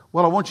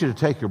Well, I want you to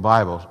take your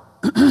Bibles,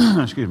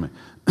 excuse me,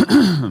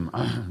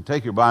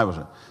 take your Bibles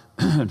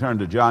and turn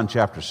to John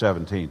chapter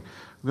 17.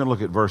 We're going to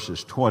look at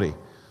verses 20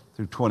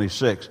 through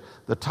 26.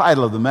 The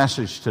title of the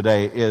message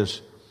today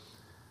is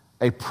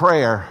A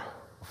Prayer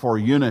for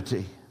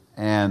Unity,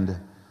 and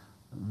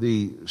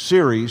the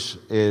series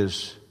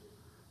is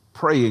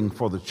Praying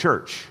for the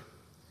Church.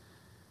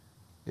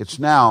 It's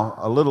now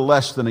a little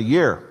less than a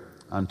year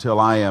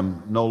until I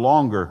am no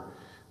longer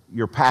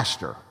your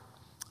pastor.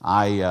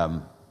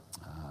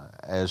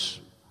 As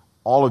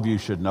all of you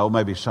should know,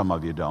 maybe some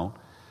of you don't,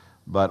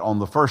 but on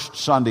the first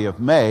Sunday of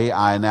May,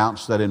 I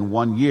announced that in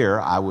 1 year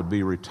I would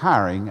be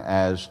retiring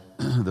as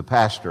the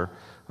pastor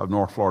of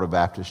North Florida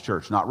Baptist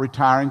Church. Not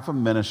retiring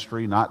from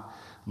ministry, not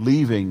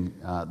leaving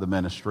the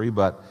ministry,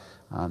 but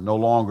no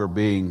longer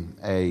being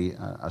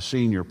a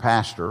senior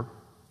pastor.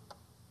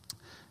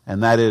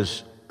 And that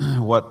is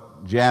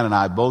what Jan and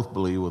I both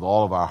believe with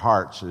all of our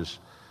hearts is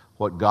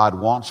what God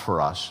wants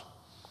for us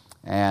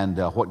and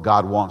what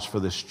God wants for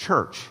this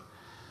church.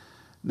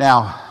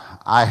 Now,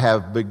 I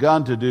have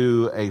begun to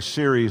do a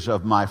series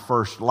of my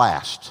first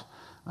last.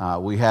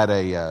 We had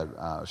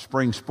a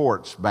spring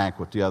sports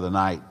banquet the other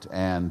night,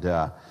 and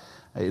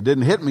it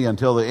didn't hit me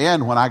until the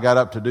end when I got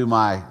up to do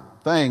my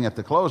thing at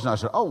the close, and I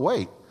said, oh,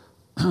 wait,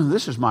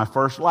 this is my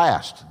first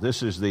last.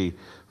 This is the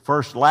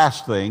first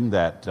last thing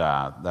that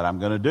I'm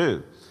going to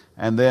do.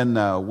 And then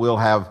we'll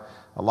have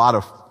a lot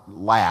of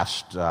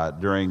last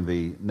during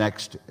the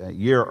next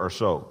year or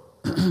so.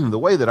 The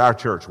way that our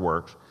church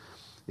works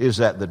is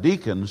that the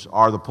deacons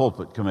are the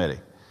pulpit committee.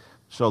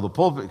 So the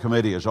pulpit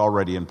committee is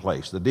already in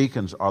place. The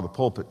deacons are the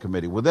pulpit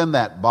committee. Within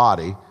that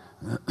body,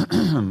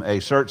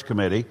 a search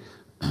committee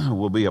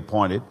will be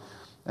appointed,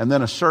 and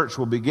then a search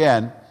will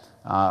begin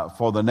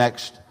for the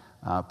next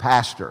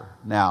pastor.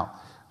 Now,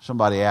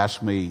 somebody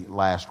asked me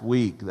last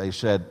week, they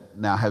said,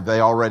 now have they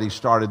already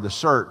started the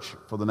search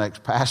for the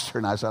next pastor?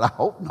 And I said, I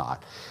hope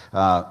not,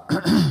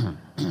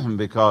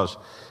 because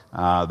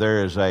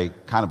there is a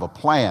kind of a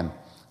plan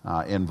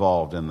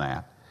involved in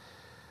that.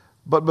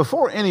 But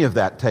before any of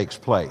that takes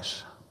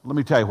place, let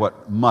me tell you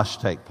what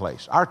must take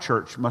place. Our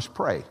church must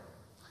pray,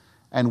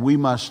 and we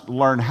must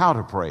learn how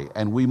to pray,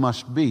 and we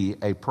must be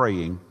a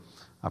praying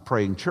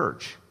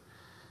church.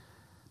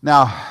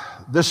 Now,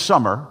 this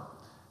summer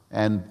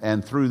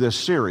and through this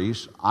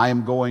series, I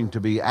am going to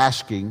be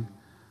asking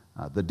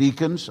the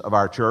deacons of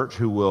our church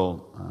who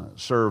will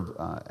serve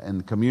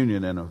in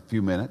communion in a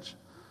few minutes.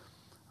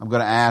 I'm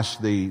going to ask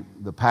the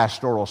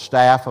pastoral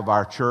staff of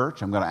our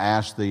church. I'm going to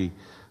ask the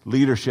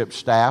leadership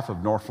staff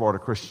of North Florida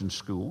Christian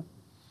School.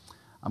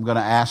 I'm going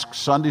to ask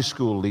Sunday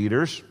school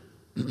leaders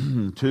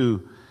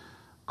to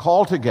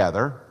call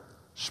together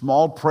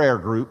small prayer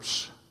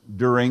groups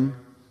during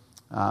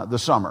the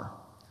summer.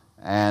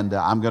 And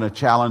I'm going to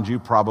challenge you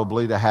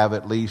probably to have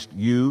at least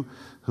you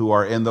who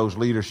are in those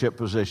leadership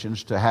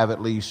positions to have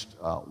at least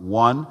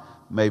one,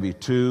 maybe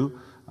two,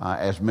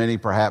 as many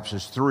perhaps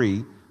as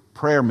three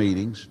prayer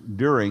meetings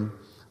during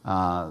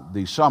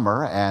the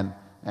summer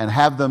and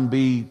have them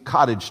be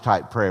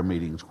cottage-type prayer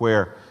meetings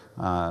where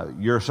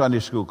your Sunday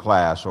school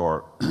class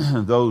or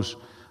those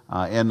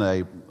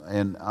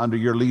under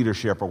your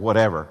leadership or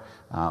whatever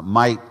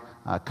might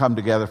come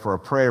together for a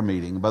prayer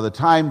meeting. By the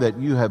time that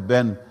you have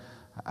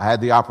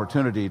had the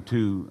opportunity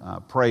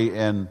to pray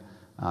in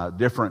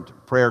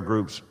different prayer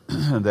groups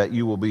that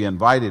you will be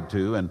invited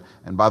to, and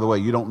by the way,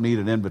 you don't need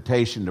an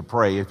invitation to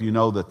pray. If you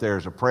know that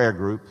there's a prayer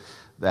group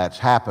that's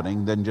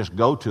happening, then just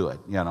go to it.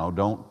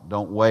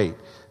 Don't wait.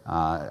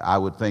 I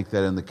would think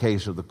that in the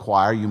case of the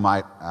choir, you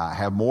might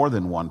have more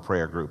than one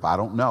prayer group. I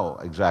don't know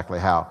exactly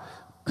how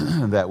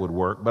that would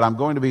work, but I'm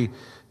going to be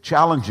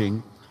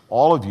challenging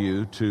all of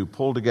you to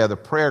pull together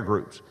prayer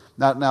groups.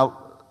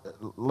 Now,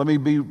 let me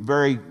be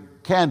very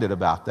candid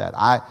about that.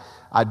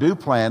 I do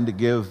plan to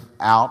give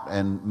out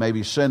and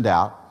maybe send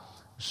out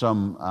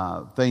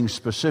some things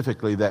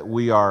specifically that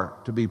we are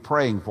to be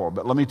praying for,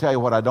 but let me tell you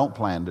what I don't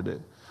plan to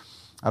do.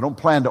 I don't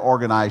plan to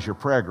organize your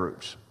prayer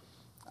groups.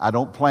 I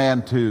don't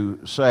plan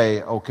to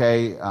say,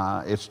 okay,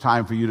 it's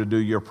time for you to do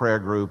your prayer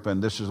group,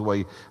 and this is the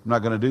way. I'm not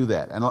going to do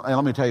that. And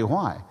let me tell you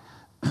why.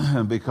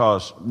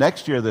 Because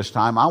next year this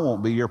time, I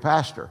won't be your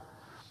pastor.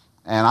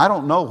 And I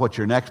don't know what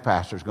your next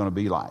pastor is going to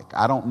be like.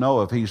 I don't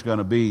know if he's going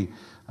to be,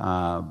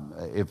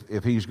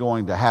 if he's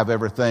going to have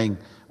everything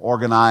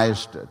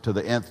organized to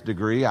the nth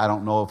degree. I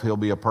don't know if he'll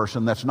be a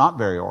person that's not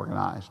very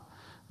organized.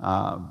 There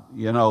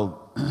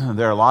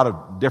are a lot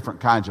of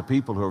different kinds of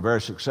people who are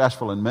very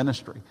successful in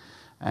ministry.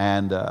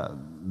 And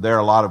there are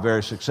a lot of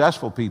very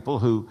successful people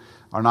who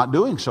are not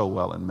doing so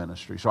well in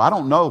ministry. So I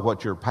don't know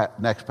what your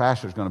next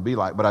pastor is going to be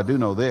like, but I do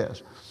know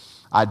this.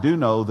 I do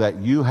know that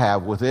you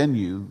have within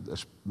you,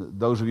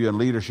 those of you in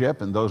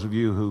leadership and those of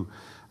you who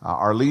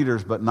are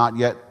leaders but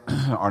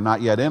are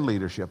not yet in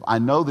leadership, I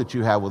know that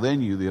you have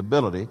within you the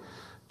ability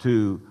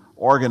to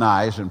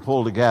organize and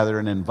pull together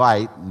and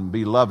invite and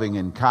be loving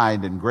and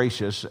kind and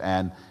gracious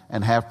and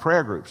have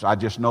prayer groups. I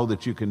just know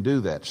that you can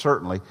do that.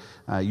 Certainly,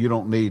 you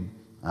don't need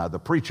the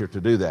preacher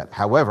to do that.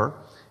 However,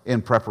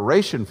 in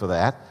preparation for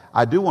that,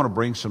 I do want to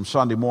bring some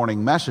Sunday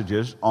morning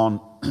messages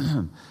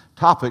on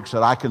topics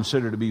that I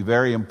consider to be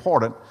very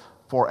important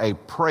for a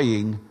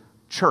praying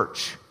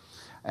church.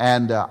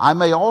 And I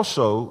may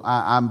also,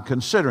 I'm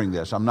considering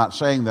this, I'm not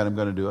saying that I'm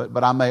going to do it,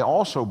 but I may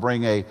also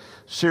bring a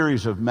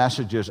series of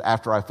messages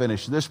after I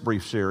finish this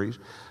brief series,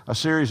 a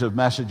series of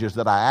messages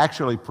that I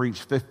actually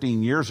preached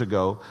 15 years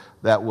ago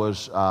that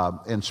was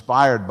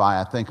inspired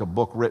by, I think, a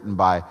book written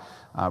by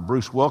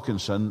Bruce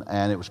Wilkinson,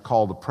 and it was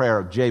called The Prayer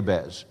of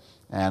Jabez.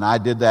 And I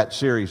did that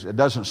series. It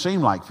doesn't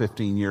seem like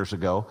 15 years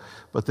ago,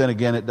 but then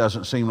again, it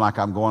doesn't seem like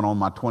I'm going on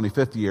my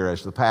 25th year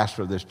as the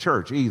pastor of this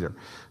church either.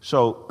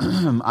 So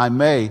I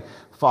may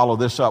follow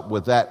this up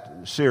with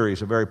that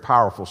series, a very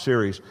powerful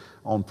series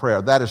on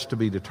prayer. That is to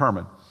be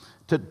determined.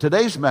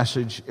 Today's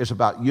message is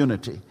about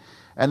unity,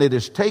 and it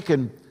is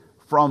taken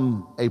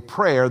from a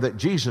prayer that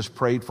Jesus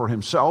prayed for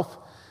himself,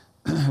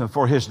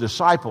 for his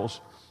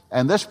disciples,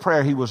 and this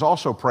prayer he was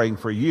also praying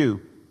for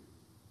you,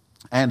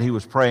 and he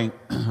was praying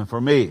for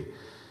me.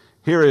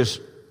 Here is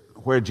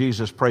where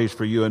Jesus prays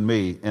for you and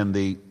me in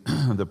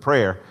the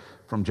prayer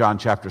from John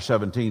chapter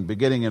 17,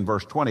 beginning in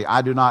verse 20.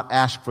 I do not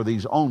ask for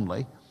these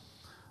only,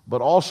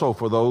 but also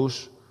for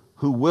those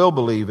who will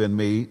believe in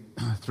me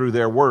through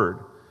their word,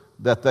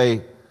 that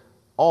they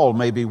all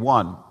may be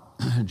one,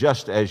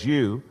 just as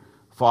you,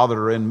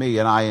 Father, are in me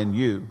and I in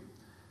you,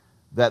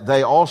 that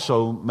they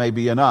also may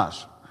be in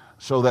us,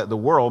 so that the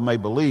world may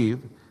believe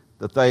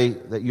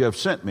that you have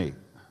sent me.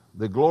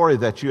 The glory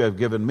that you have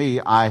given me,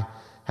 I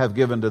have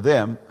given to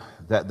them,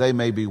 that they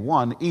may be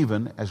one,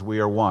 even as we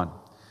are one.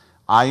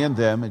 I in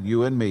them, and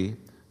you in me,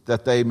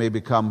 that they may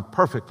become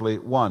perfectly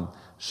one,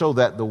 so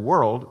that the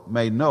world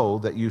may know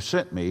that you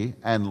sent me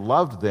and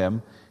loved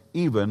them,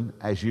 even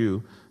as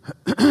you,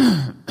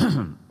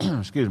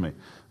 excuse me,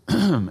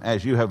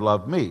 as you have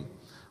loved me.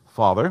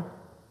 Father,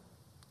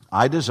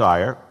 I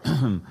desire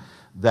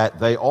that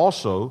they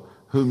also,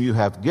 whom you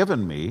have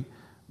given me,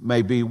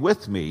 may be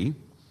with me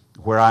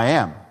where I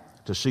am,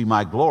 to see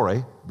my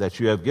glory that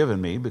you have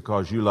given me,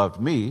 because you loved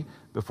me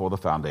before the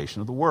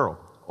foundation of the world.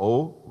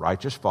 O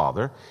righteous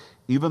Father,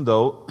 even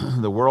though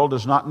the world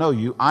does not know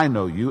you, I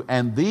know you,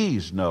 and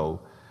these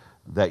know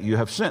that you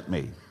have sent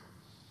me.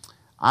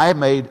 I have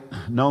made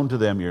known to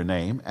them your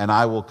name, and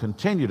I will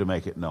continue to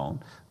make it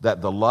known,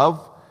 that the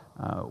love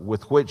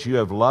with which you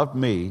have loved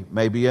me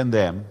may be in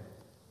them,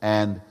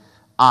 and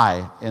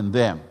I in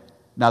them.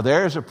 Now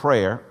there is a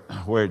prayer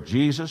where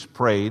Jesus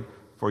prayed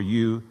for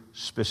you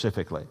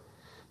specifically.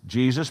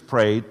 Jesus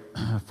prayed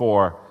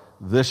for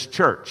this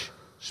church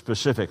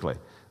specifically,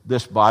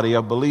 this body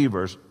of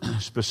believers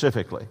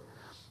specifically.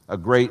 A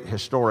great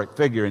historic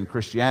figure in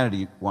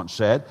Christianity once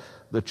said,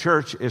 the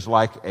church is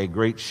like a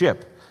great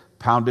ship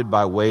pounded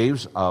by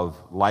waves of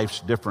life's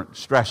different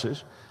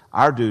stresses.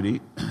 Our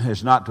duty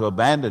is not to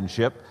abandon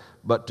ship,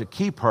 but to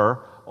keep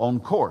her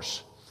on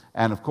course.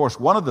 And of course,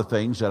 one of the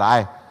things that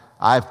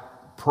I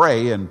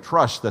pray and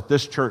trust that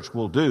this church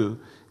will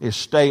do is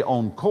stay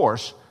on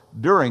course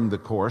during the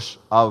course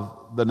of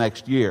the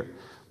next year.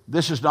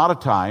 This is not a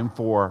time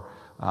for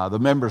the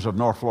members of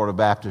North Florida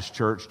Baptist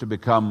Church to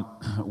become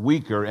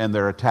weaker in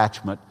their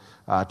attachment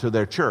to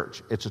their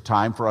church. It's a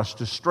time for us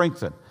to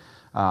strengthen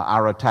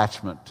our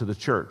attachment to the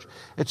church.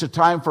 It's a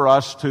time for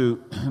us to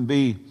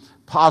be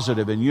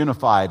positive and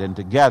unified and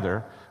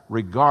together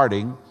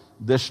regarding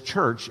this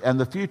church and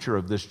the future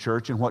of this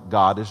church and what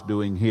God is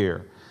doing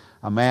here.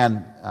 A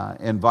man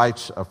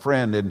invites a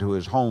friend into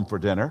his home for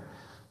dinner.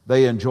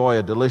 They enjoy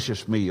a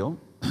delicious meal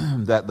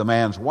that the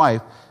man's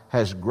wife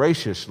has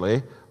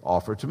graciously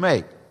offered to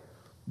make.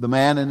 The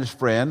man and his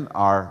friend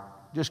are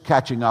just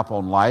catching up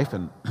on life,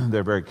 and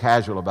they're very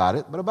casual about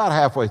it. But about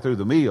halfway through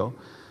the meal,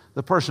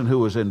 the person who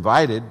was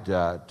invited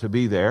to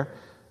be there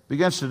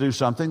begins to do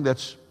something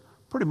that's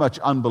pretty much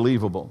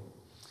unbelievable.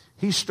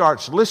 He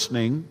starts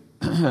listing,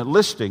 the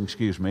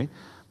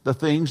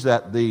things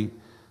that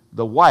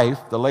the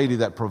wife, the lady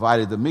that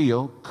provided the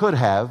meal, could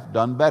have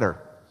done better.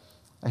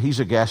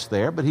 He's a guest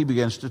there, but he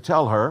begins to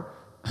tell her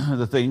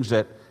the things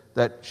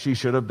that she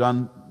should have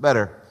done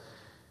better.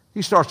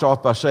 He starts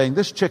off by saying,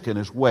 this chicken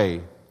is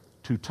way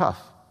too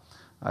tough.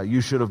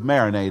 You should have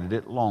marinated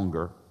it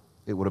longer.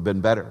 It would have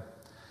been better.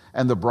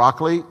 And the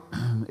broccoli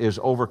is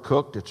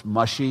overcooked. It's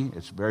mushy.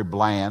 It's very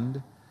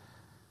bland.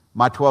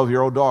 My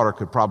 12-year-old daughter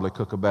could probably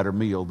cook a better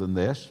meal than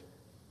this.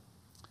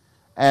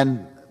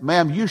 And,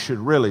 ma'am, you should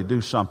really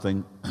do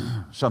something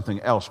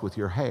else with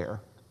your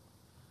hair.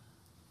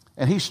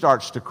 And he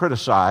starts to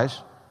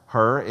criticize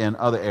her in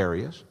other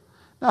areas.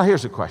 Now,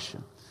 here's a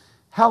question.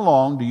 How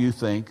long do you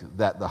think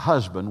that the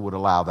husband would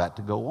allow that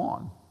to go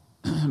on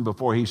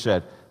before he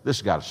said, this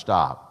has got to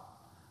stop.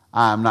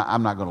 I'm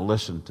not going to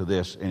listen to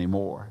this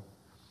anymore.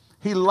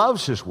 He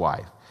loves his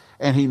wife,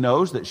 and he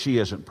knows that she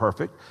isn't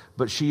perfect,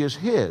 but she is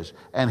his,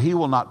 and he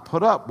will not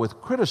put up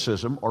with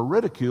criticism or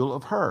ridicule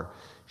of her.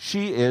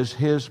 She is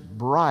his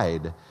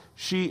bride.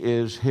 She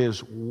is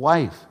his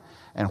wife.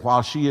 And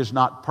while she is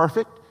not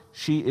perfect,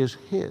 she is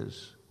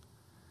his.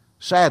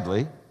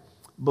 Sadly,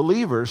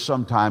 believers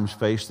sometimes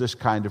face this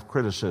kind of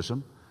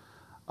criticism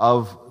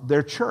of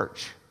their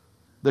church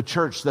the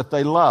church that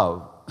they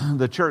love,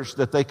 the church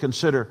that they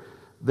consider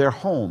their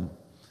home.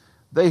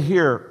 They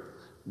hear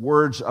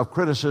words of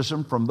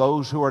criticism from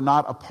those who are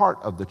not a part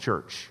of the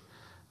church.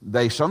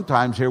 They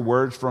sometimes hear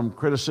words from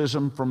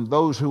criticism from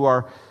those who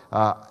are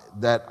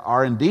that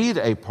are indeed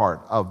a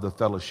part of the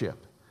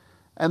fellowship.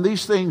 And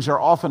these things are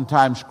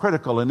oftentimes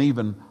critical and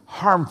even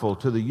harmful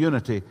to the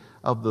unity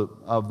of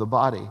the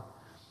body.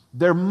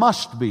 There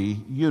must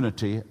be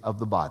unity of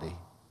the body.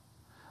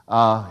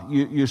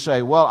 You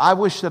say, well, I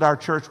wish that our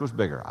church was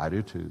bigger. I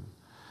do too.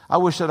 I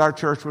wish that our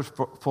church was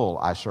full.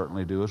 I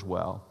certainly do as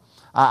well.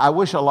 I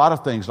wish a lot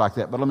of things like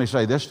that. But let me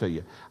say this to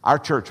you. Our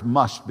church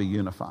must be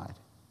unified.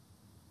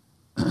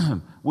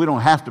 We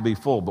don't have to be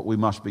full, but we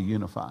must be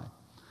unified.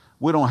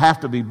 We don't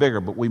have to be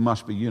bigger, but we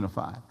must be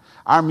unified.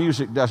 Our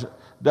music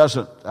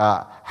doesn't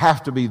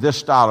have to be this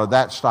style or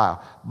that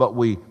style, but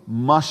we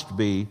must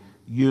be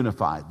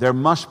unified. There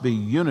must be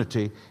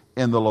unity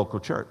in the local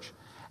church.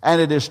 And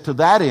it is to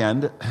that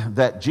end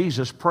that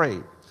Jesus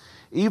prayed.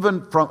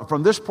 Even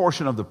from this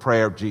portion of the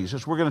prayer of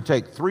Jesus, we're going to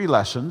take 3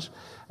 lessons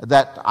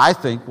that I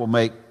think will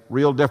make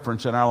real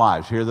difference in our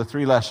lives. Here are the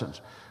 3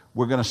 lessons.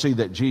 We're going to see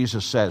that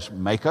Jesus says,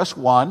 make us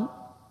one.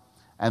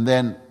 And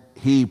then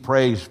he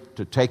prays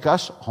to take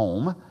us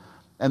home.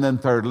 And then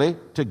thirdly,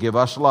 to give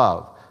us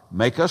love.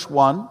 Make us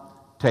one,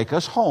 take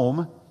us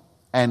home,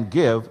 and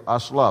give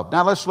us love.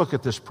 Now let's look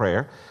at this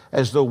prayer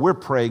as though we're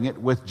praying it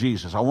with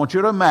Jesus. I want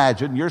you to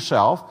imagine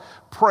yourself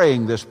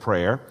praying this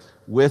prayer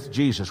with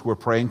Jesus. We're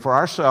praying for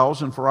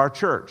ourselves and for our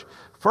church.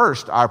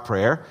 First, our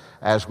prayer,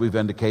 as we've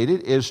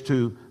indicated, is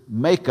to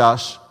make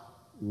us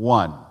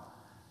one.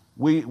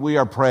 We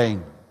are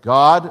praying,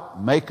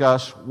 God, make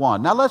us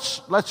one. Now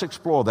let's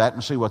explore that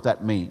and see what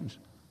that means.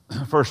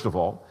 First of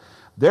all,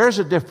 there's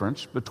a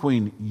difference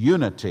between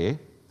unity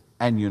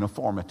and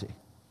uniformity.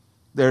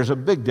 There's a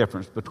big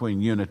difference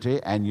between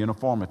unity and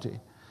uniformity.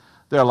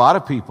 There are a lot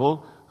of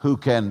people who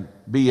can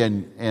be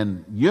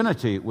in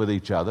unity with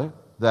each other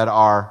that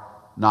are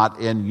not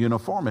in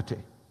uniformity.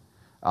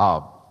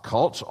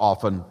 Cults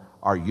often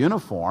are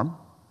uniform,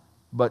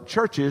 but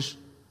churches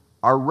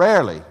are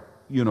rarely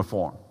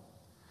uniform.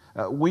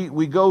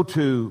 We go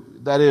to,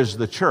 that is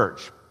the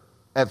church,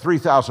 at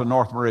 3000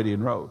 North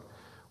Meridian Road.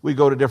 We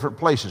go to different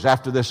places.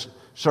 After this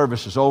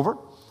service is over,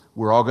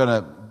 we're all going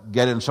to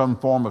get in some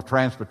form of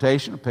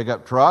transportation, a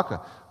pickup truck,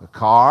 a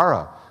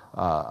car,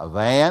 a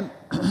van,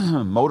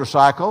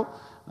 motorcycle,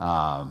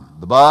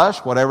 the bus,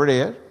 whatever it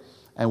is.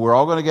 And we're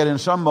all going to get in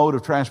some mode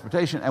of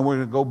transportation, and we're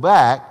going to go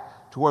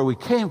back to where we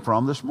came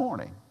from this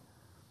morning.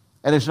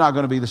 And it's not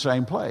going to be the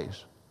same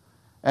place.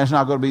 And it's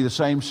not going to be the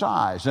same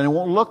size. And it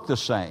won't look the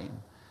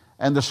same.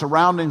 And the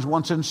surroundings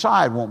once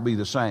inside won't be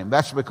the same.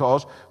 That's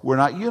because we're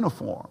not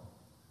uniform.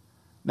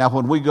 Now,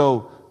 when we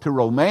go to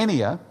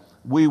Romania,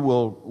 we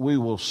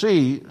will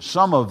see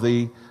some of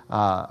the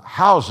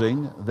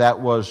housing that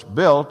was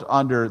built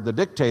under the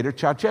dictator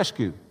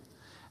Ceausescu.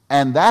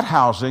 And that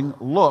housing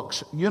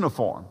looks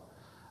uniform.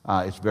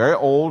 It's very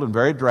old and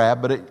very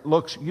drab, but it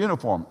looks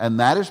uniform.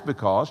 And that is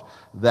because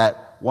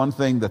that one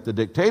thing that the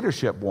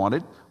dictatorship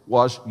wanted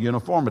was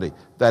uniformity.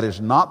 That is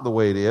not the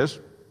way it is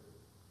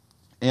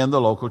in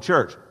the local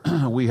church.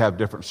 We have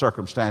different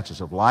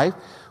circumstances of life.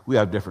 We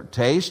have different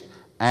tastes,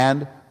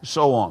 and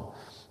so on.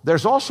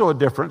 There's also a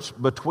difference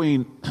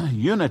between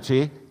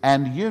unity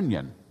and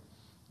union.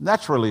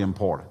 That's really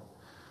important.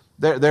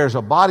 There's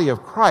a body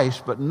of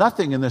Christ, but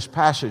nothing in this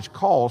passage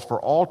calls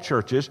for all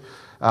churches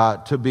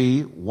to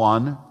be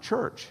one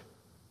church.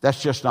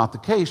 That's just not the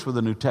case with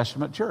the New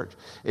Testament church.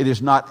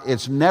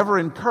 It's never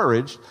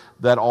encouraged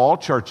that all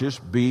churches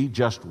be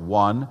just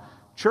one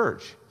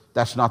church.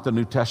 That's not the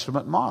New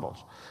Testament models.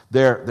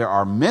 There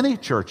are many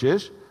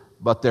churches,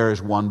 but there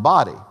is one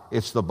body.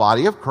 It's the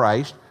body of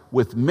Christ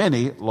with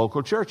many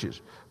local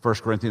churches. 1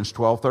 Corinthians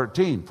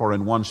 12:13, for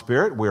in one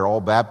Spirit we are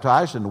all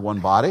baptized into one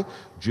body,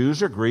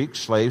 Jews or Greeks,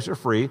 slaves or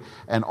free,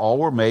 and all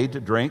were made to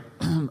drink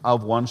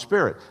of one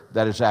Spirit.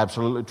 That is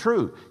absolutely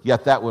true.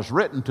 Yet that was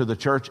written to the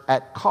church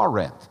at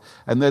Corinth.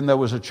 And then there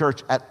was a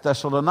church at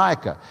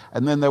Thessalonica.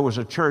 And then there was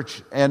a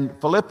church in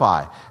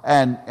Philippi.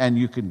 And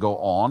you can go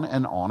on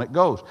and on it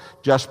goes.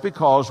 Just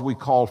because we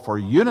call for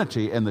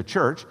unity in the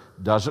church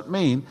doesn't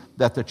mean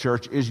that the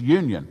church is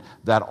union,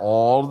 that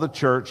all the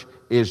church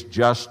is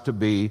just to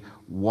be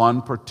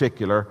one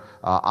particular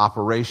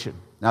operation.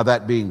 Now,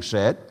 that being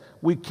said,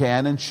 we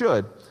can and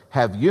should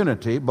have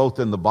unity both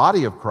in the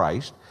body of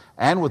Christ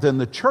and within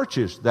the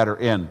churches that are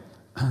in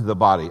the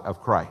body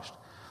of Christ.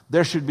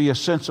 There should be a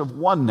sense of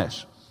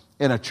oneness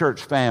in a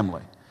church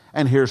family.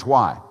 And here's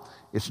why.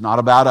 It's not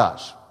about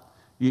us.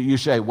 You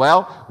say,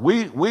 well,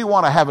 we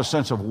want to have a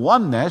sense of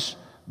oneness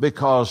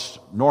because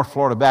North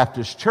Florida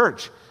Baptist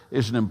Church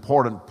is an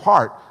important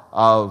part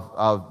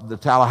of the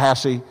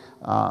Tallahassee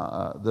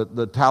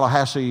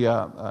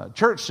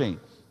church scene.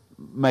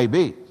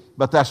 Maybe,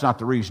 but that's not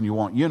the reason you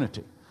want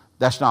unity.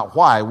 That's not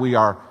why we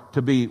are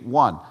to be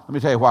one. Let me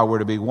tell you why we're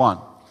to be one.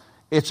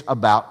 It's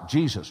about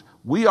Jesus.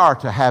 We are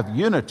to have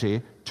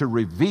unity to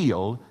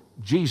reveal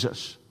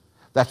Jesus.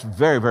 That's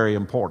very, very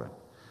important.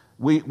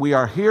 We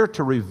are here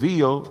to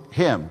reveal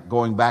Him,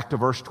 going back to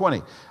verse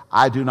 20.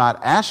 I do not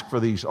ask for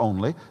these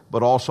only,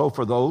 but also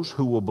for those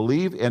who will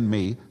believe in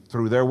me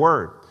through their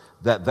word,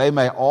 that they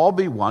may all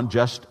be one,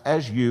 just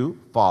as you,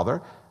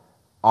 Father,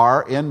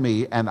 are in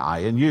me and I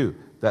in you,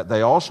 that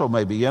they also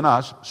may be in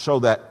us, so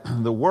that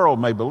the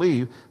world may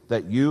believe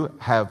that you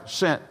have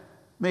sent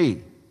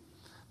me.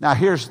 Now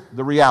here's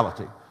the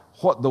reality.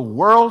 What the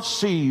world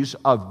sees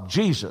of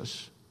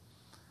Jesus,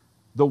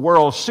 the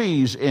world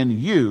sees in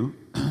you,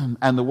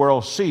 and the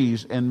world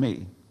sees in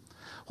me.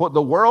 What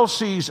the world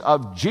sees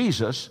of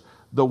Jesus,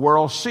 the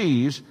world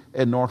sees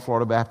in North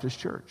Florida Baptist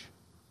Church.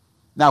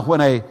 Now, when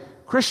a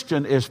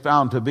Christian is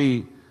found to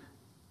be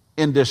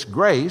in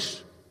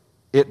disgrace,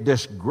 it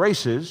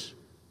disgraces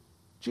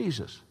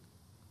Jesus.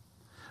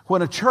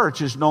 When a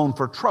church is known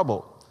for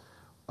trouble,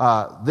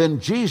 then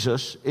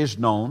Jesus is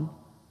known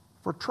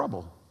for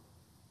trouble.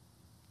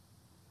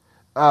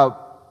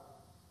 Not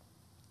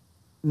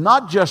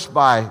just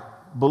by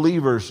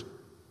believers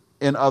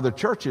in other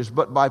churches,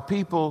 but by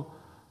people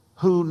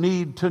who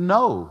need to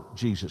know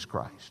Jesus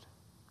Christ.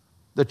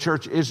 The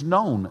church is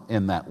known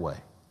in that way.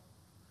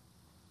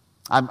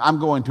 I'm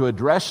going to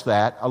address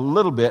that a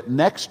little bit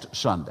next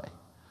Sunday,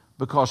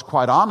 because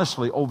quite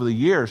honestly, over the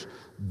years,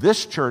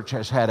 this church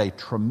has had a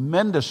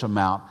tremendous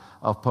amount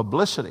of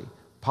publicity,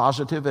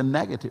 positive and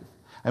negative.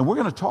 And we're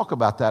going to talk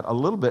about that a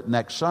little bit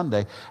next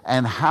Sunday,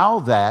 and how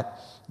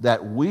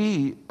that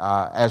we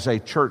as a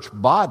church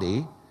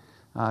body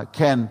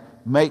can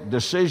make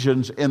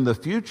decisions in the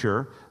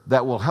future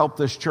that will help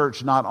this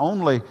church not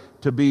only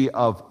to be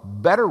of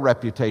better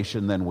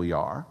reputation than we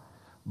are,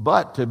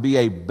 but to be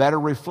a better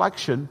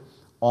reflection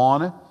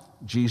on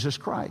Jesus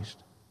Christ.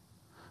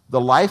 The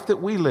life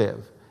that we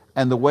live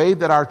and the way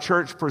that our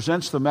church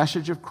presents the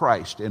message of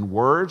Christ in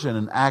words and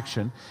in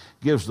action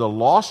gives the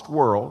lost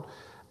world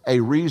a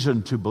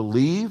reason to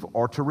believe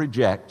or to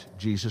reject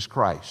Jesus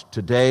Christ.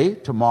 Today,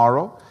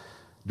 tomorrow,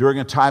 during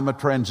a time of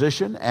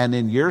transition, and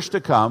in years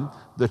to come,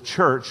 the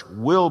church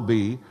will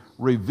be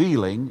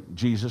revealing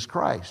Jesus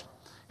Christ.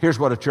 Here's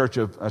what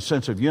a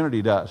sense of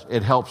unity does.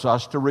 It helps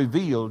us to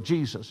reveal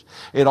Jesus.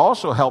 It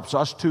also helps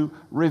us to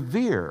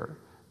revere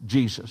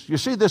Jesus. You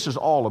see, this is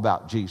all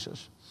about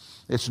Jesus.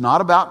 It's not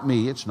about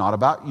me. It's not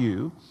about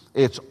you.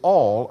 It's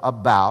all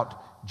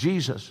about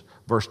Jesus.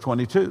 Verse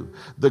 22,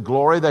 the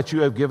glory that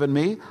you have given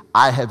me,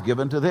 I have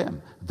given to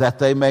them, that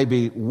they may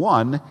be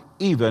one,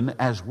 even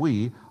as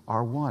we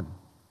are one.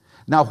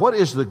 Now, what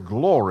is the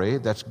glory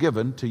that's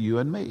given to you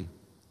and me?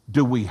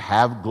 Do we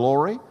have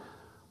glory?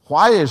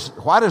 Why does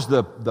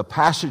the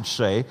passage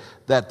say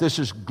that this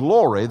is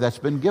glory that's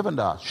been given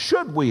to us?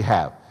 Should we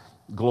have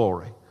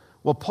glory?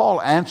 Well, Paul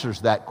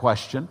answers that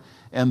question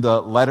in the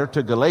letter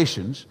to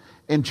Galatians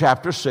in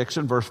chapter 6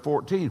 and verse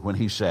 14, when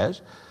he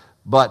says,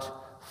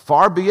 but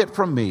far be it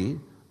from me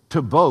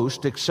to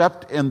boast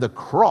except in the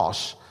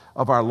cross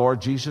of our Lord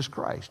Jesus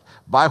Christ,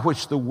 by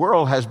which the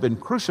world has been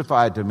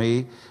crucified to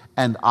me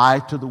and I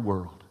to the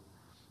world.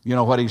 You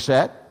know what he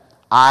said?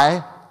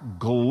 I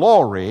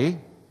glory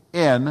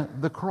in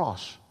the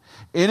cross.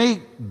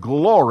 Any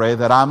glory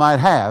that I might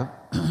have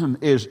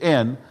is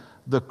in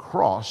the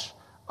cross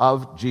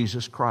of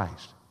Jesus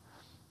Christ.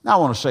 Now I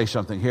want to say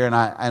something here, and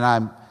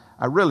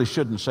I really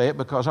shouldn't say it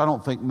because I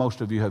don't think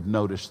most of you have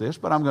noticed this,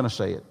 but I'm going to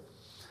say it.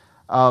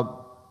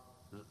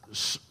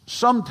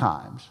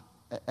 Sometimes,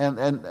 and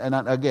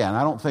again,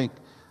 I don't think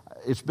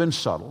it's been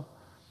subtle,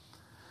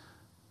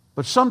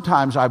 but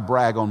sometimes I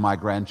brag on my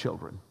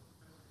grandchildren.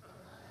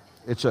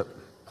 It's a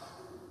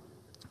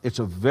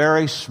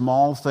very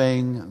small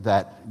thing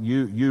that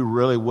you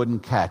really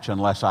wouldn't catch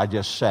unless I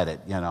just said it,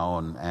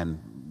 and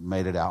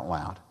made it out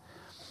loud.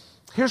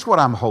 Here's what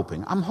I'm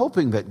hoping. I'm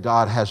hoping that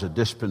God has a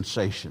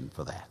dispensation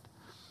for that.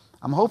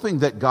 I'm hoping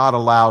that God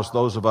allows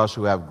those of us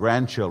who have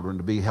grandchildren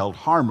to be held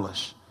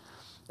harmless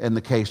in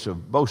the case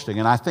of boasting.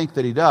 And I think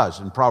that he does.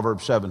 In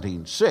Proverbs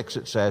 17:6,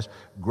 it says,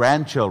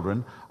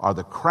 grandchildren are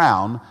the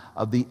crown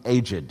of the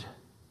aged.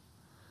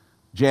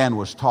 Jan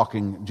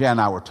and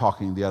I were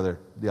talking the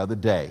other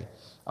day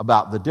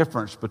about the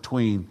difference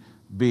between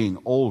being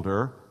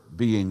older,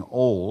 being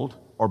old,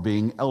 or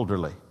being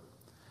elderly.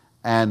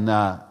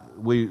 And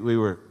we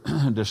were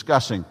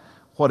discussing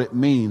what it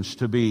means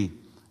to be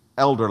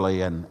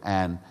elderly,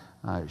 and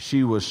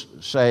she was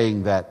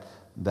saying that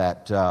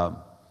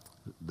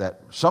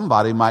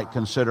somebody might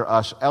consider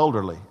us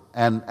elderly,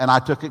 and I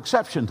took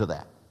exception to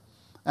that,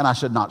 and I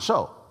said, not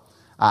so.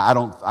 I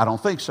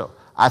don't think so.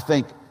 I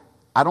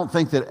don't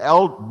think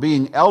that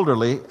being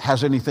elderly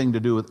has anything to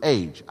do with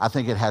age. I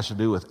think it has to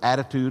do with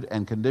attitude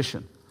and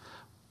condition.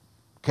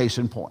 Case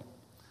in point,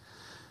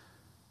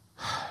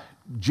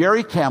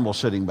 Jerry Campbell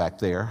sitting back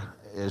there,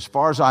 as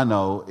far as I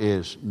know,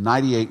 is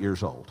 98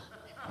 years old.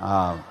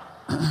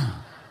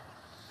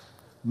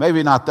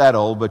 Maybe not that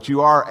old, but you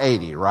are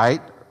 80,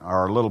 right?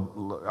 Or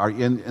are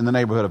in the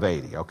neighborhood of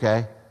 80,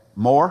 okay?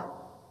 More?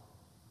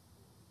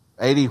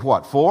 80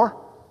 what, 4?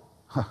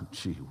 Oh,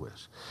 gee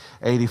whiz.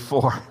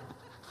 84.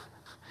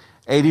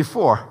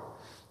 84.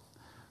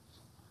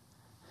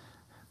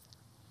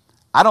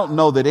 I don't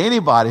know that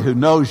anybody who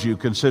knows you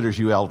considers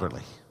you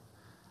elderly.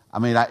 I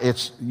mean,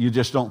 you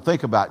just don't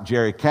think about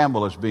Jerry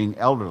Campbell as being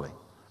elderly.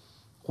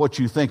 What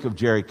you think of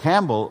Jerry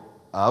Campbell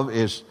of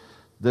is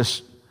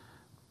this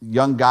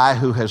young guy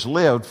who has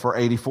lived for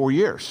 84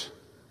 years.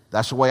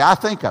 That's the way I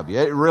think of you.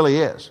 It really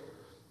is.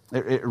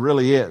 It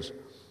really is.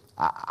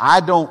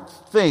 I don't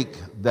think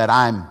that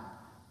I'm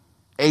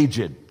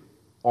aged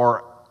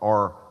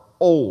or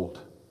old.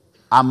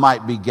 I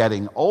might be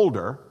getting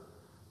older,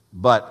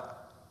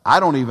 but I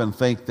don't even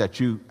think that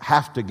you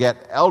have to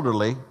get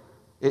elderly.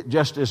 It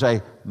just is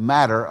a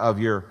matter of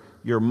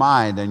your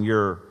mind and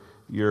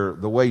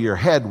the way your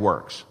head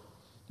works.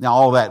 Now,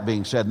 all that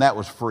being said, and that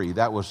was free.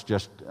 That was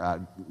just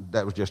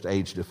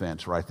age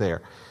defense right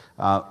there.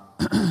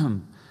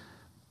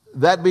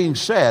 That being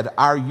said,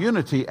 our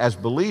unity as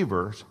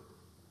believers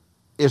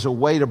is a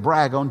way to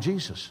brag on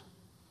Jesus.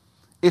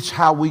 It's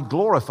how we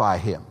glorify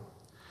Him.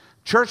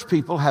 Church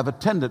people have a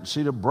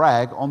tendency to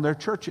brag on their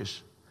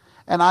churches.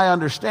 And I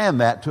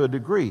understand that to a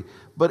degree.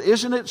 But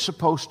isn't it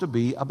supposed to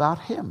be about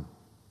Him?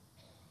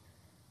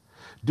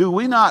 Do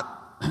we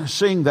not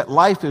sing that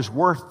life is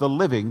worth the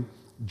living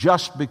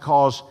just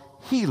because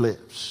He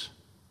lives?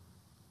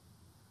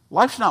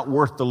 Life's not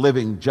worth the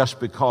living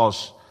just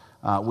because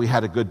we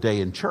had a good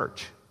day in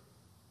church.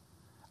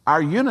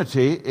 Our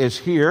unity is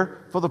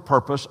here for the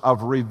purpose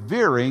of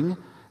revering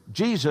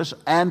Jesus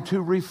and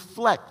to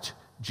reflect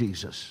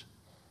Jesus.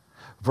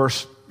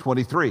 Verse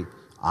 23,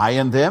 I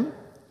and them,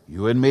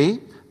 you and me,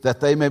 that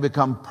they may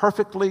become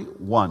perfectly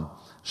one,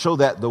 so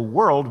that the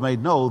world may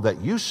know that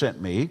you sent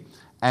me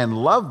and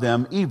love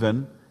them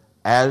even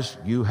as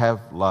you have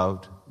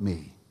loved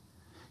me.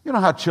 You know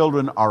how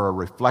children are a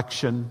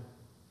reflection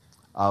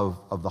of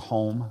the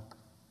home?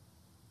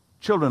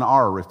 Children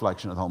are a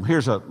reflection of the home.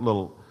 Here's a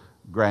little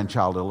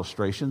grandchild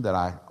illustration that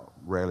I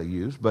rarely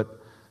use, but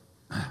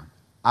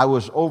I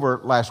was over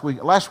last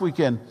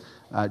weekend.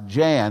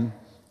 Jan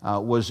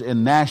was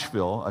in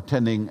Nashville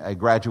attending a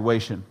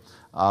graduation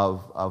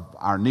of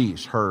our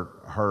niece,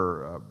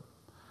 her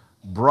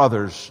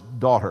brother's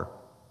daughter.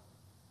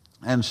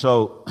 And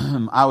so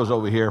I was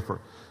over here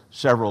for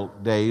several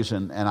days,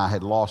 and I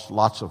had lost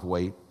lots of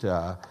weight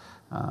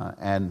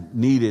and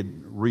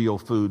needed real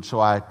food. So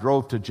I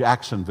drove to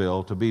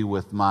Jacksonville to be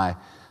with my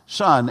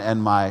son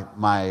and my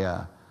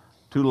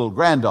two little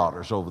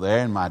granddaughters over there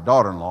and my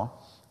daughter-in-law.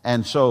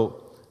 And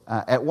so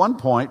at one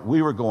point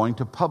we were going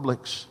to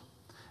Publix,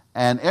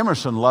 and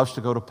Emerson loves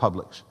to go to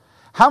Publix.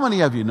 How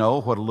many of you know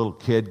what a little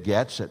kid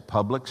gets at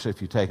Publix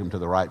if you take him to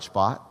the right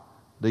spot?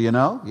 Do you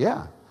know?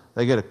 Yeah,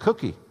 they get a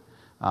cookie.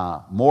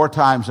 More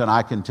times than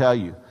I can tell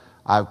you,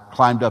 I've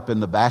climbed up in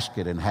the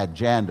basket and had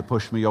Jan to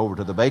push me over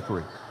to the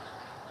bakery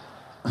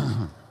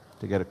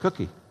to get a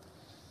cookie.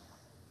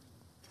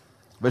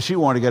 But she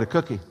wanted to get a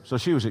cookie, so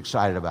she was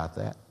excited about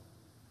that.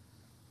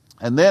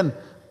 And then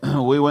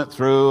we went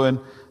through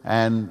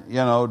and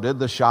did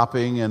the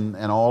shopping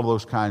and all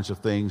those kinds of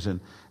things and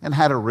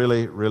had a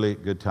really, really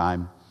good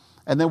time.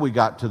 And then we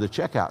got to the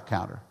checkout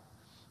counter.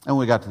 And when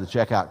we got to the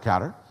checkout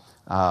counter,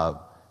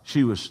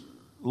 she was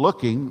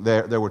looking.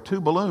 There were two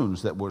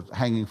balloons that were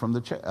hanging from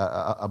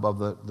above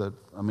the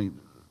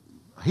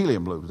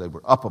helium balloons. They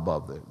were up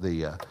above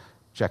the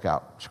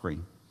checkout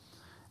screen.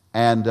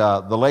 And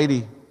the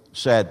lady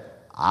said,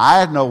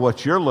 I know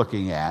what you're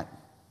looking at.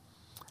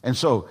 And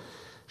so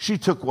she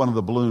took one of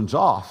the balloons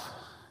off,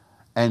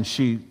 and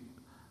she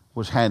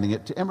was handing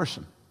it to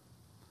Emerson.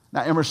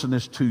 Now, Emerson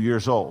is 2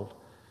 years old.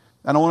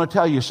 And I want to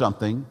tell you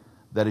something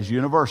that is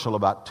universal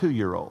about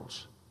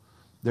 2-year-olds.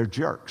 They're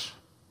jerks.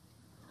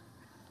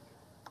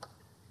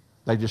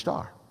 They just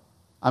are.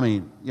 I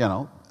mean,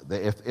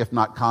 if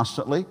not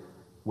constantly,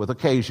 with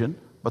occasion,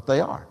 but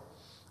they are.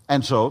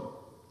 And so,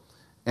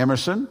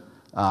 Emerson,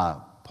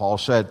 Paul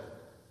said,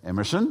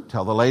 Emerson,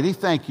 tell the lady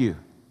thank you.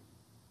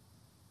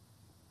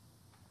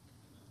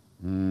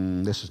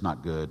 This is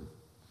not good.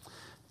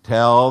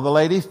 Tell the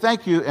lady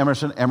thank you,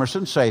 Emerson.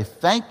 Emerson, say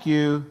thank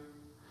you.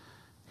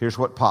 Here's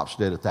what Pops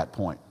did at that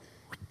point.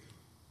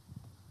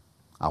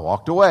 I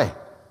walked away.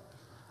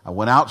 I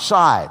went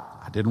outside.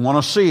 I didn't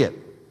want to see it.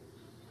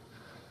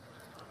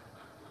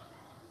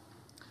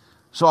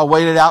 So I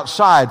waited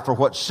outside for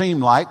what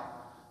seemed like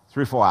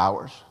 3 or 4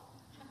 hours.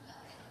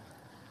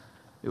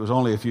 It was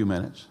only a few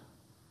minutes.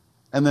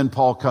 And then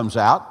Paul comes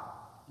out.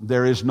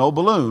 There is no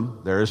balloon.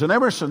 There is an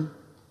Emerson,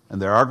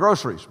 and there are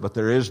groceries, but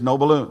there is no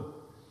balloon.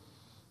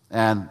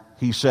 And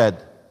he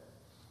said,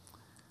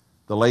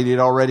 the lady had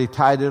already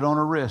tied it on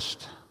her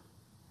wrist.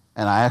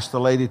 And I asked the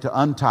lady to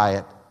untie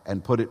it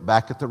and put it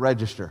back at the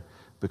register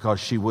because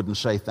she wouldn't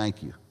say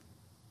thank you.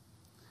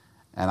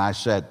 And I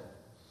said,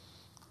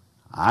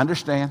 I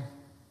understand.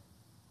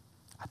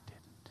 I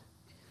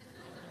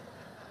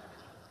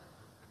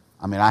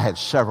didn't. I had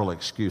several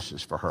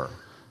excuses for her.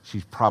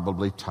 She's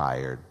probably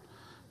tired.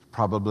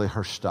 Probably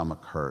her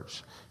stomach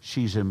hurts.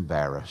 She's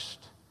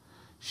embarrassed.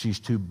 She's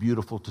too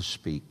beautiful to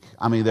speak.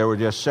 There were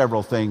just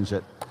several things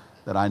that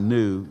I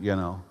knew,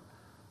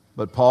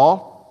 But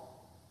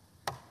Paul,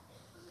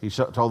 he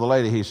told the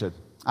lady, he said,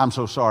 I'm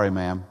so sorry,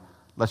 ma'am.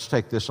 let's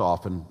take this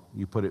off and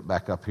you put it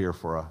back up here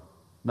for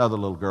another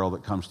little girl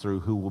that comes through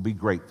who will be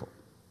grateful.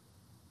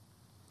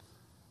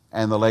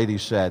 And the lady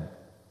said,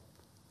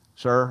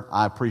 sir,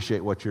 I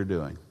appreciate what you're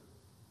doing.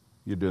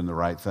 You're doing the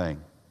right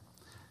thing.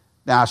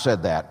 Now, I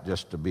said that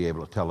just to be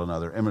able to tell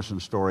another Emerson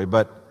story,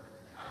 but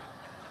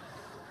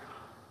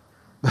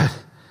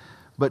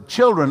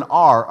children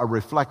are a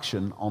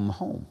reflection on the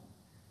home.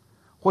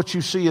 What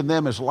you see in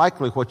them is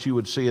likely what you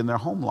would see in their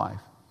home life.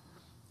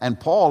 And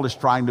Paul is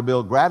trying to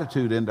build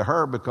gratitude into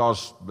her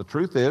because the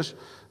truth is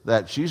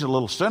that she's a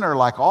little sinner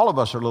like all of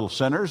us are little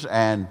sinners,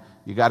 and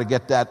you got to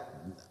get that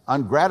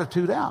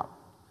ungratitude out.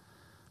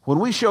 When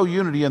we show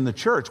unity in the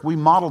church, we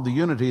model the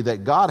unity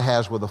that God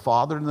has with the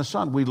Father and the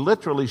Son. We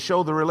literally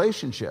show the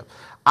relationship.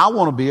 I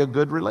want to be a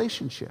good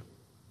relationship.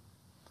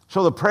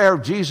 So the prayer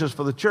of Jesus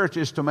for the church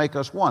is to make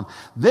us one.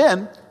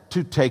 Then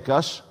to take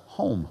us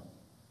home.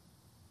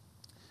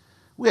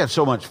 We had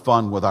so much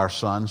fun with our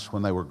sons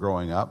when they were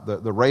growing up.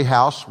 The Ray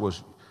House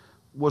was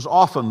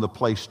often the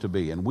place to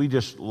be, and we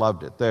just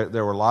loved it.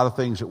 There were a lot of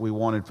things that we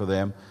wanted for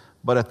them,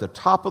 but at the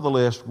top of the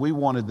list, we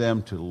wanted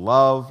them to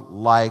love,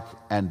 like,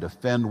 and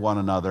defend one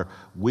another.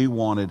 We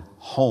wanted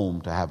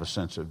home to have a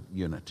sense of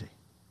unity.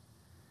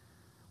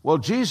 Well,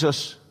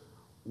 Jesus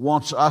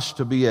wants us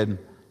to be in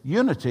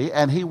unity,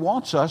 and he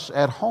wants us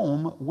at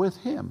home with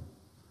him.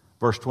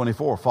 Verse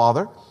 24,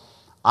 Father,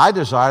 I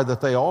desire that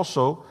they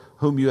also,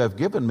 whom you have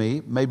given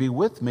me, may be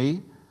with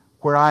me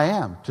where I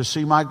am, to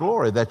see my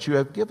glory that you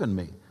have given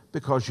me,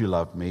 because you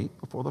loved me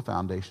before the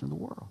foundation of the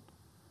world.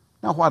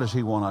 Now, why does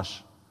he want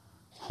us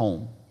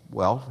home?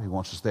 Well, he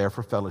wants us there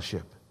for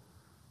fellowship.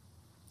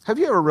 Have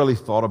you ever really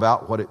thought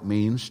about what it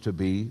means to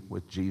be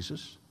with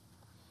Jesus?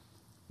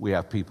 We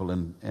have people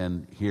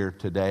in here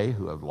today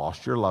who have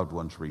lost your loved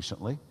ones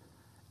recently,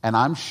 and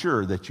I'm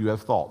sure that you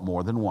have thought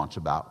more than once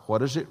about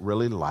what is it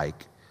really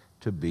like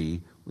to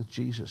be with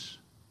Jesus.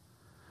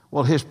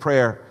 Well, his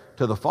prayer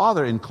to the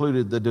Father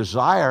included the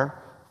desire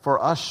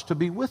for us to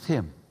be with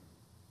him.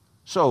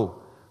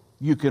 So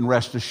you can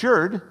rest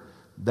assured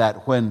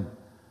that when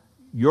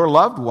your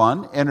loved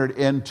one entered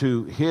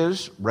into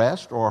his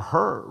rest or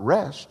her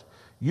rest,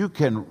 you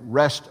can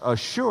rest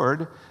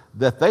assured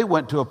that they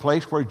went to a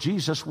place where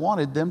Jesus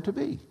wanted them to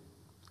be.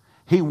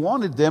 He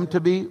wanted them to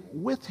be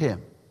with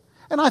him.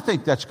 And I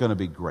think that's going to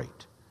be great.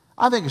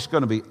 I think it's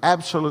going to be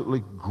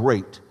absolutely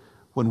great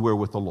when we're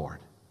with the Lord.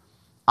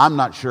 I'm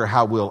not sure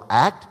how we'll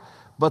act,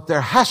 but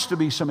there has to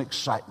be some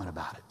excitement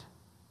about it.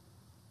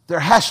 There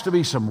has to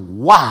be some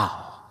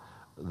wow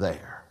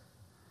there.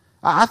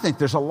 I think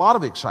there's a lot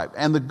of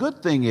excitement. And the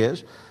good thing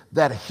is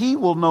that he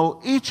will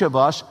know each of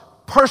us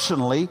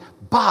personally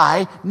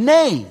by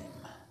name.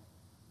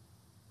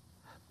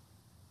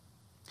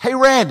 Hey,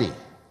 Randy,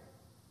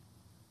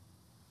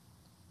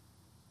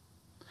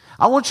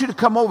 I want you to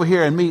come over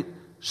here and meet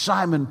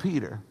Simon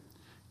Peter.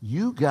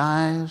 You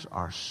guys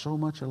are so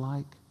much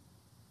alike.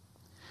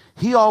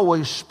 He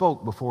always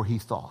spoke before he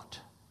thought.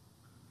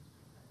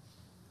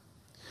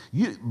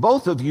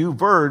 Both of you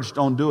verged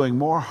on doing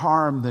more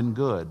harm than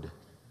good.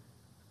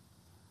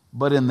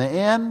 But in the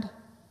end,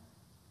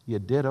 you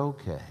did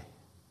okay.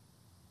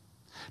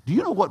 Do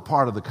you know what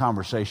part of the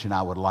conversation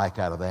I would like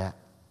out of that?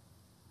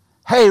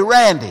 Hey,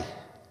 Randy.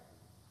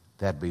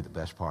 That'd be the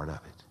best part of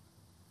it.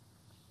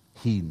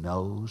 He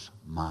knows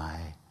my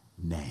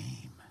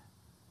name.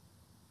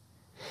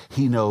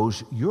 He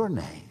knows your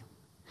name.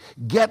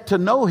 Get to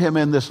know him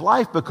in this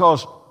life,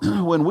 because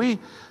when we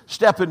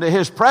step into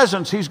his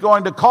presence, he's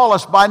going to call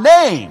us by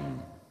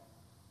name.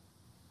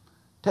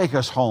 Take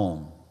us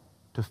home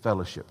to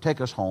fellowship.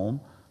 Take us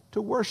home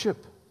to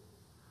worship.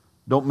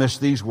 Don't miss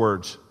these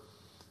words.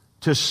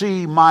 To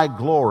see my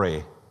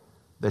glory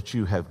that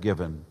you have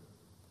given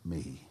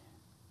me.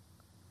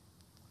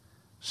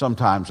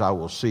 Sometimes I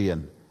will see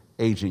an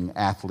aging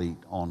athlete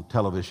on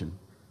television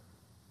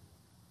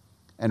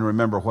and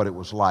remember what it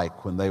was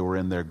like when they were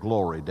in their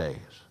glory days.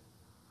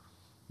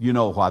 You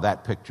know why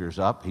that picture's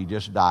up. He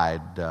just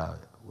died,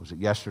 was it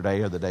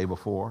yesterday or the day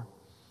before?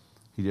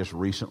 He just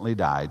recently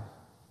died.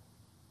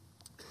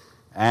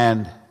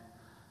 And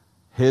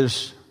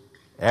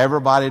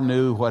everybody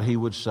knew what he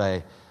would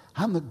say.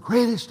 I'm the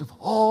greatest of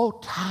all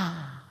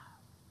time.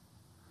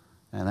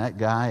 And that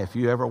guy, if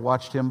you ever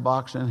watched him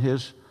box in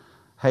his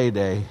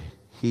heyday,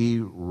 he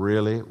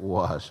really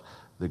was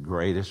the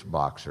greatest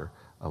boxer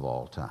of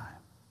all time.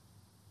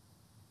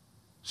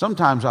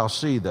 Sometimes I'll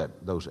see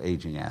those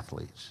aging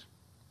athletes.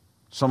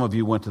 Some of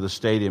you went to the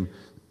stadium.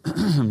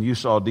 You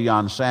saw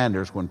Deion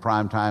Sanders when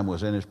prime time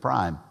was in his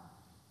prime.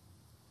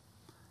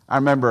 I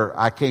remember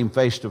I came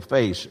face to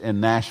face in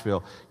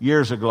Nashville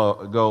years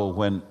ago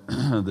when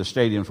the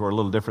stadiums were a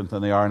little different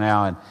than they are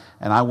now,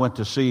 and I went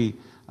to see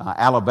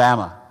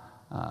Alabama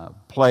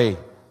play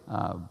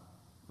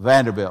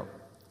Vanderbilt.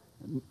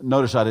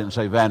 Notice I didn't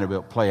say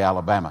Vanderbilt play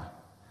Alabama.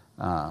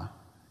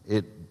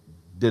 It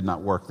did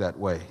not work that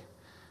way.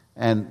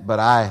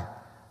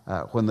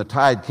 But when the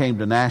Tide came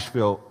to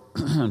Nashville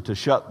to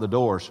shut the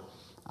doors,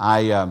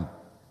 I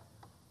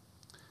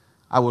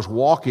was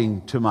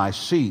walking to my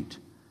seat,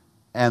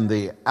 and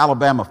the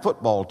Alabama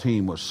football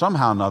team was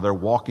somehow or another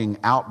walking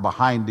out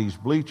behind these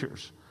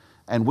bleachers.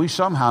 And we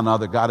somehow or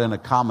another got in a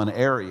common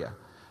area.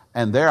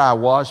 And there I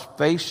was,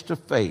 face to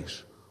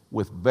face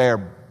with Bear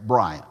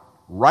Bryant.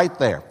 Right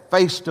there,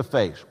 face to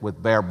face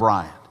with Bear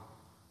Bryant.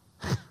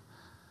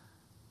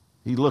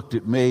 He looked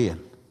at me and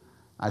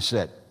I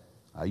said,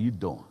 "How you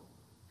doing?"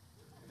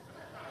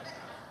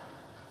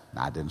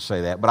 I didn't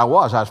say that, but I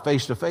was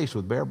face to face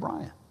with Bear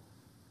Bryant.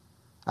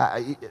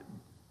 I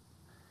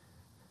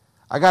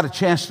got a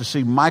chance to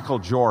see Michael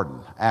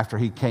Jordan after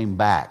he came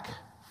back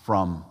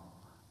from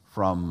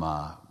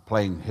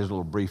playing his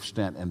little brief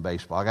stint in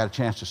baseball. I got a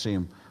chance to see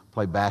him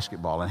play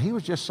basketball, and he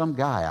was just some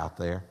guy out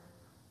there,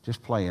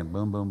 just playing,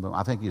 boom, boom, boom.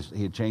 I think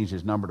he had changed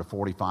his number to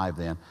 45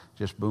 then,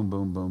 just boom,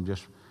 boom, boom,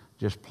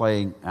 just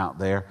playing out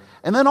there.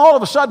 And then all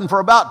of a sudden, for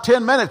about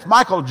 10 minutes,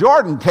 Michael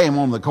Jordan came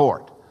on the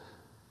court.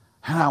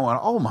 And I went,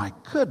 oh my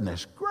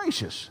goodness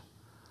gracious,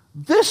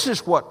 this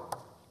is what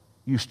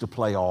used to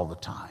play all the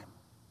time.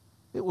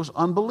 It was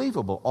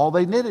unbelievable. All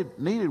they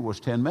needed was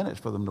 10 minutes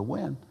for them to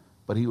win,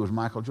 but he was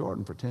Michael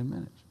Jordan for 10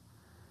 minutes.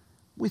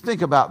 We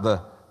think about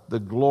the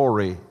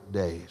glory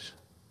days.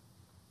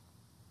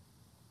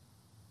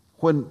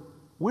 When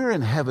we're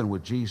in heaven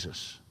with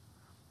Jesus,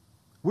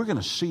 we're going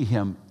to see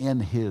him in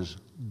his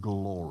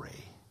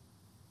glory.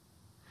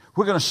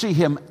 We're going to see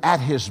him at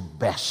his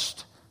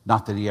best.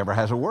 Not that he ever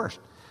has a worst,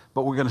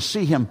 but we're going to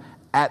see him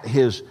at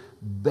his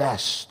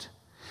best.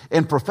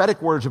 In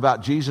prophetic words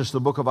about Jesus,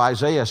 the book of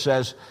Isaiah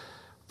says,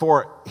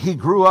 "For he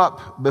grew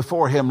up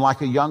before him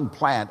like a young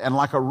plant and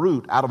like a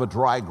root out of a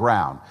dry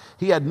ground.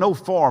 He had no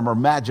form or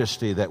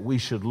majesty that we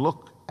should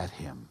look at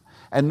him,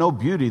 and no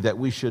beauty that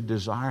we should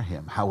desire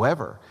him.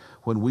 However,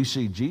 when we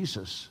see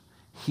Jesus,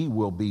 he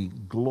will be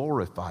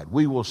glorified."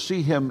 We will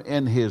see him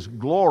in his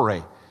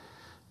glory.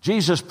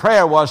 Jesus'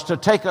 prayer was to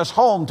take us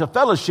home to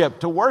fellowship,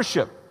 to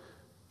worship,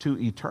 to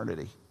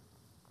eternity.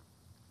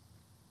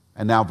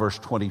 And now verse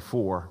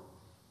 24,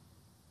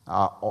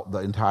 the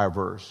entire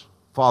verse.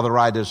 "Father,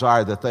 I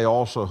desire that they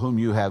also whom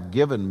you have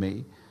given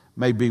me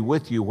may be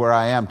with you where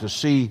I am, to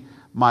see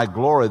my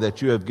glory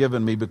that you have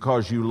given me,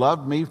 because you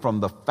loved me from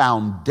the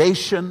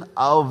foundation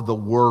of the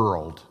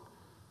world."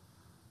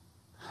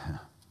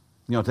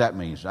 You know what that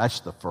means? That's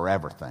the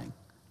forever thing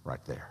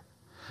right there.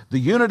 The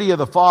unity of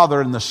the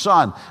Father and the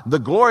Son, the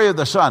glory of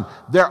the Son,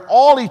 they're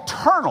all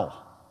eternal.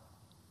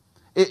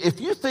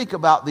 If you think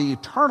about the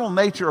eternal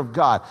nature of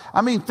God,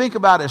 I mean, think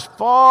about as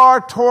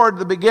far toward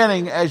the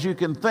beginning as you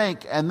can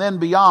think, and then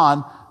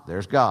beyond,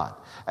 there's God.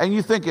 And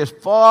you think as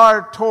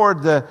far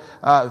toward the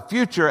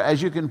future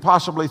as you can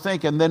possibly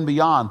think, and then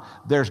beyond,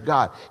 there's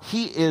God.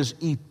 He is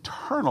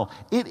eternal.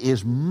 It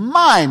is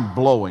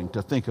mind-blowing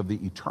to think of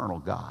the eternal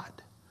God.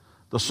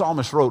 The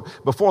psalmist wrote,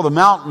 "Before the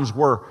mountains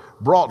were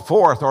brought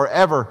forth, or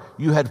ever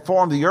you had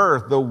formed the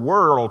earth, the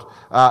world,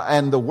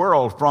 and the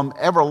world, from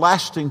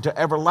everlasting to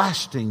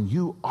everlasting,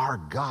 you are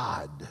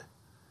God."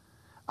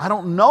 I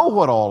don't know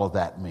what all of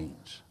that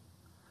means,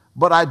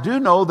 but I do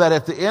know that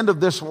at the end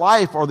of this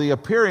life, or the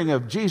appearing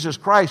of Jesus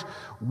Christ,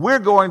 we're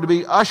going to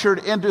be ushered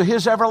into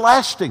his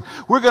everlasting.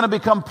 We're going to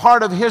become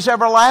part of his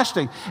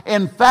everlasting.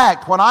 In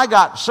fact, when I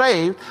got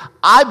saved,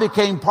 I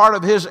became part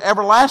of his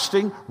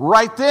everlasting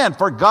right then.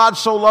 "For God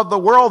so loved the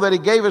world that he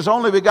gave his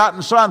only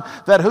begotten Son,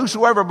 that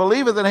whosoever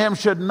believeth in him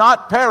should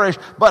not perish,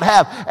 but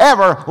have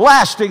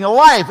everlasting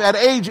life." At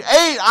age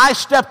 8, I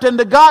stepped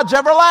into God's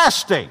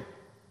everlasting.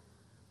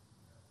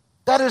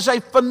 That is a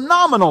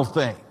phenomenal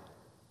thing.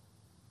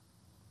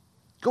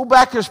 Go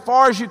back as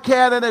far as you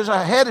can and as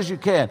ahead as you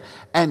can,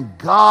 and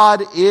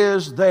God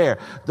is there.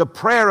 The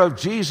prayer of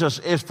Jesus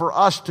is for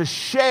us to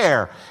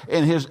share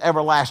in his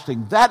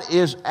everlasting. That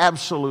is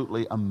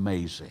absolutely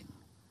amazing.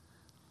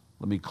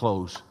 Let me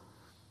close.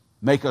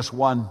 Make us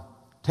one,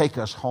 take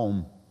us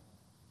home,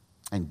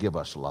 and give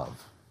us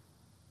love.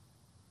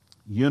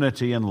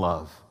 Unity and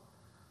love.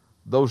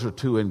 Those are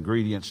two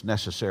ingredients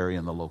necessary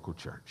in the local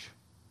church.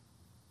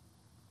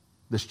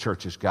 This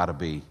church has got to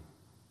be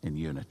in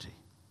unity.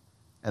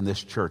 And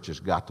this church has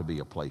got to be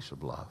a place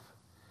of love.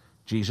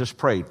 Jesus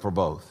prayed for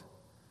both.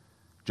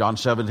 John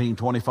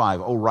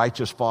 17:25, "O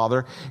righteous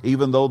Father,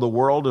 even though the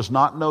world does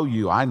not know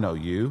you, I know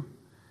you.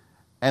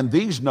 And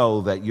these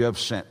know that you have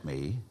sent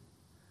me.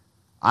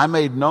 I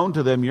made known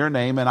to them your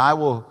name, and I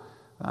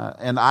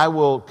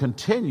will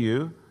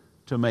continue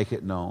to make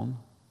it known,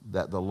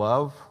 that the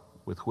love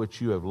with which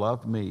you have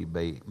loved me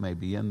may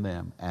be in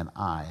them, and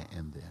I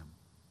in them."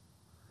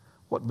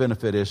 What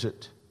benefit is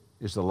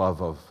the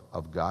love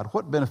of God?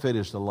 What benefit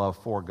is the love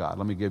for God?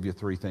 Let me give you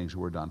 3 things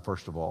we're done.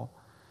 First of all,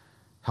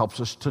 helps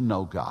us to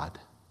know God.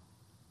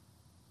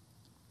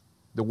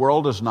 The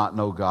world does not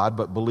know God,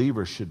 but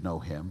believers should know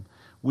him.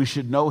 We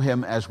should know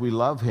him as we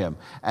love him,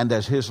 and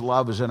as his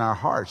love is in our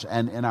hearts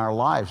and in our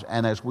lives,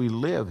 and as we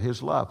live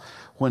his love.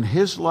 When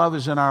his love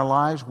is in our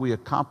lives, we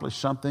accomplish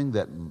something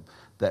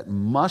that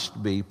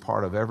must be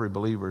part of every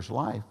believer's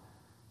life,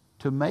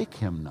 to make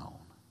him known.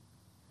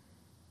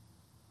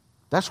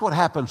 That's what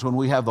happens when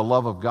we have the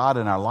love of God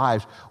in our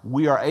lives.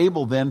 We are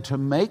able then to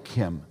make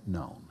him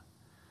known.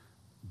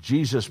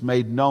 Jesus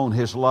made known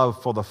his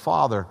love for the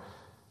Father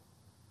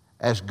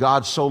as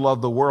God so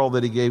loved the world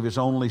that he gave his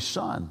only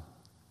Son.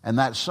 And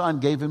that Son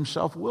gave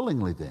himself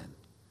willingly then.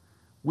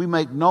 We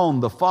make known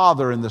the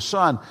Father and the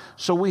Son,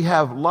 so we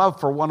have love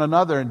for one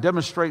another and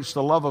demonstrates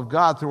the love of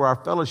God through our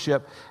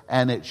fellowship,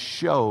 and it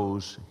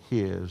shows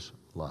his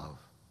love.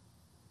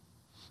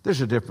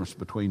 There's a difference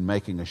between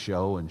making a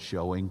show and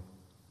showing.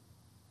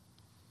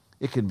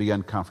 It can be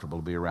uncomfortable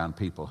to be around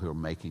people who are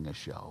making a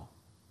show.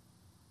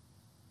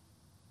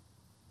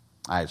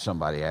 I had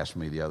somebody ask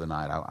me the other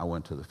night, I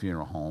went to the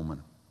funeral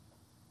home,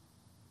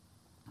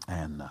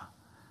 and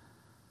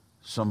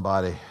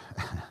somebody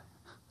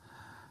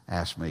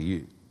asked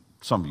me,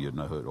 some of you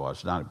know who it was,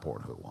 it's not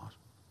important who it was,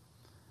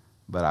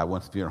 but I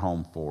went to the funeral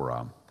home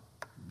for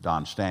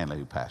Don Stanley,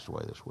 who passed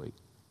away this week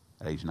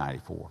at age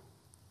 94,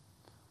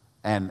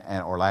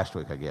 or last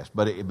week, I guess.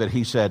 But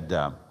he said,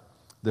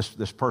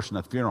 this person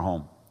at the funeral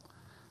home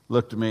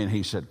looked at me and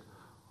he said,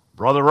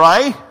 "Brother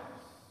Ray,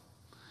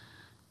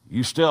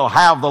 you still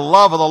have the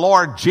love of the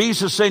Lord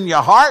Jesus in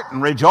your heart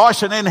and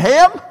rejoicing in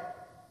him?"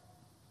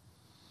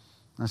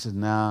 I said,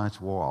 "No,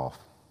 it's wore off."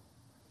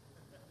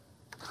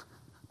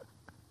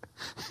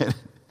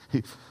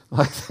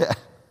 Like that.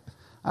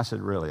 I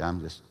said, "Really, I'm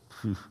just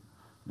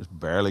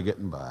barely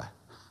getting by."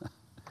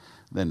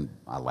 Then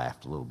I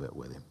laughed a little bit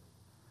with him.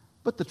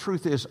 But the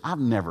truth is, I've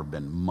never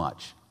been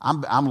much.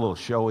 I'm a little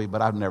showy,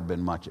 but I've never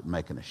been much at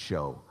making a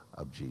show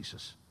of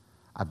Jesus.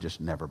 I've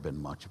just never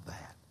been much of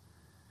that.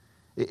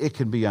 It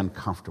can be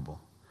uncomfortable.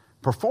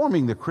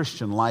 Performing the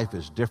Christian life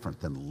is different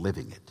than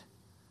living it.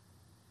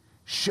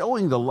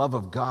 Showing the love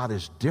of God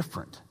is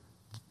different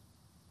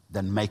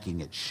than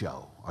making it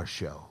show.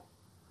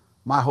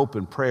 My hope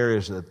and prayer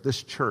is that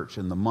this church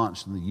in the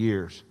months and the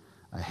years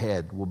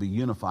ahead will be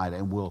unified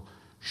and will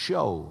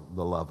show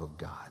the love of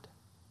God.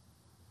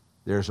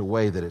 There's a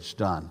way that it's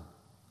done,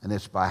 and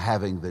it's by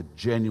having the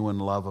genuine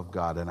love of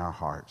God in our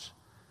hearts,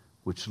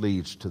 which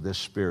leads to this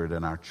spirit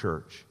in our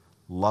church.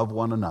 Love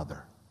one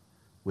another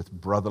with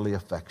brotherly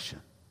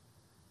affection.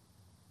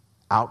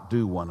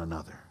 Outdo one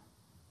another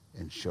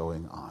in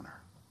showing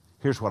honor.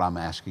 Here's what I'm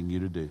asking you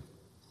to do.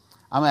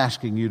 I'm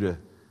asking you to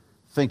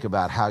think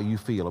about how you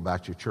feel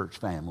about your church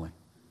family.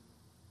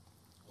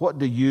 What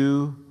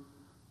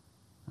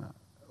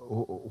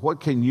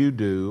can you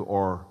do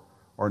or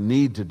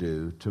need to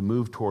do to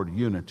move toward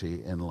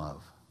unity in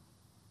love?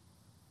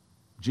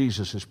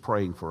 Jesus is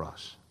praying for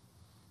us,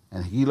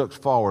 and he looks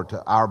forward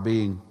to our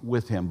being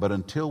with him. But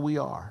until we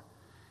are,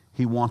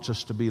 he wants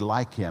us to be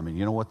like him. And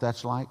you know what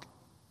that's like?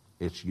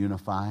 It's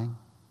unifying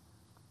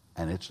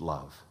and it's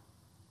love.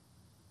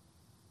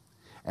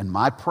 And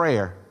my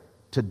prayer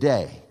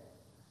today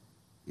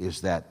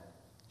is that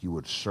you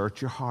would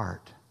search your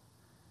heart,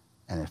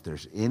 and if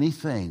there's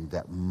anything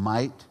that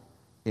might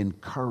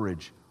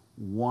encourage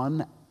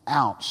 1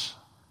 ounce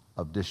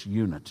of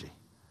disunity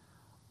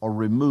or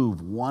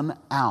remove 1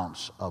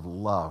 ounce of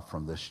love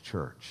from this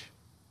church,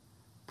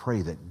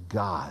 pray that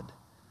God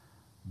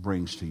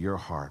brings to your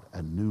heart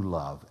a new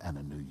love and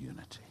a new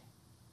unity.